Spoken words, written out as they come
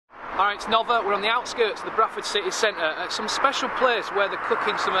Alright, it's Nova. We're on the outskirts of the Bradford city centre at some special place where they're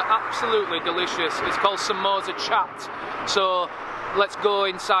cooking something absolutely delicious. It's called samosa chaat. So let's go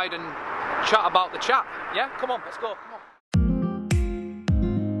inside and chat about the chat. Yeah? Come on, let's go. Come on.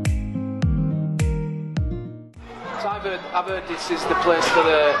 So I've heard this is the place for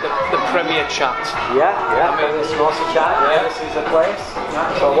the premier chat. Yeah, I mean, the samosa chat, yeah, this is the place.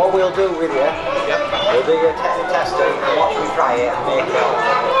 Yeah. So what we'll do with you, we'll do your tester and watch me fry it and make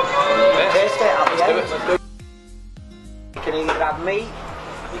it. Taste it at the end. You can either have meat,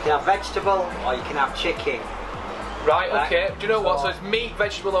 you can have vegetable, or you can have chicken. Right, okay. Do you know what? So it's meat,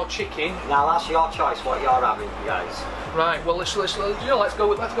 vegetable, or chicken. Now that's your choice what you're having, guys. Right. Well, let's go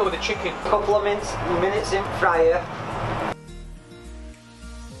with the chicken. A couple of minutes in fryer.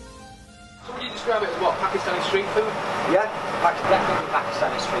 So would you describe it as what? Pakistani street food? Yeah, definitely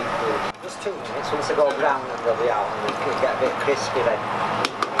Pakistani street food. Just 2 minutes. Once they go brown, and they'll be out, and they'll get a bit crispy then.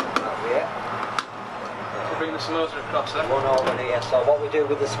 So bring the samosa across there. One over here. So what we do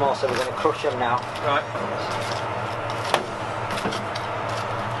with the samosa, we're going to crush them now. Right.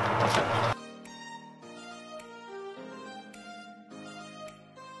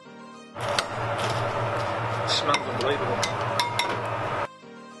 It smells unbelievable.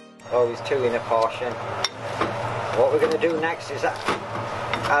 Oh, there's 2 in a portion. What we're going to do next is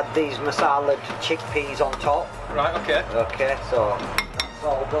add these masalaed chickpeas on top. Right, okay. Okay, so that's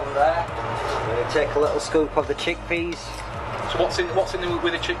all done there. We're going to take a little scoop of the chickpeas. So what's in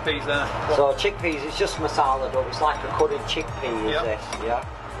with the chickpeas there? So chickpeas, it's just masala dough. It's like a curried chickpea, is this? Yeah.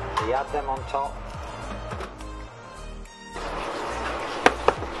 So you add them on top.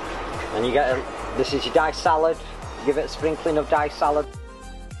 And you get this is your diced salad. Give it a sprinkling of diced salad.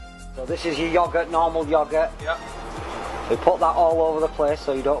 So this is your yogurt, normal yogurt. Yeah. We put that all over the place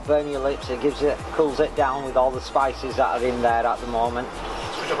so you don't burn your lips. It cools it down with all the spices that are in there at the moment.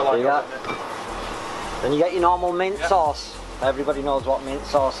 Then you get your normal mint sauce. Everybody knows what mint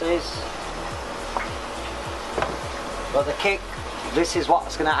sauce is. But the kick, this is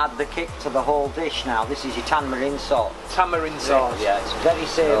what's going to add the kick to the whole dish now. This is your tamarind sauce. Tamarind sauce? Yeah, it's very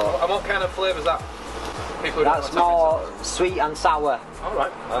savoury. And what kind of flavour is that? That's more sweet and sour.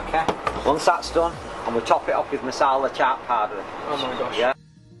 Alright. Okay. Once that's done, and we top it up with masala chaat powder. Oh my gosh. Yeah.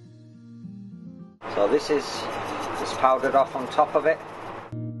 So this is just powdered off on top of it.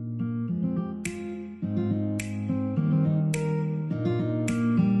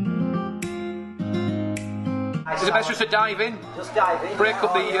 Is it best just to dive in? Just dive in. Break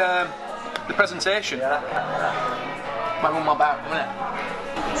up the presentation. Yeah. Might run my back, won't it?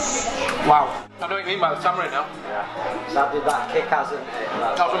 Wow. I know what you mean by the tamarind now. Yeah. That kick, hasn't it?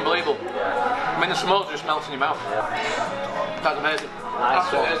 That was unbelievable. Yeah. I mean, the samosa just melts in your mouth. Yeah. That's amazing. Nice.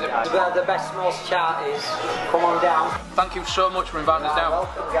 Absolutely amazing. Where the best samosa chaat is, come on down. Thank you so much for inviting us down.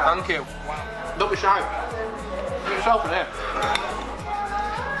 Welcome, guys. Thank you. Don't be shy. Get yourself in here.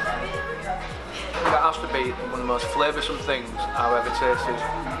 That has to be one of the most flavoursome things I've ever tasted.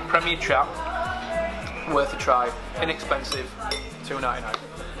 Premier chat, worth a try, inexpensive, £2.99.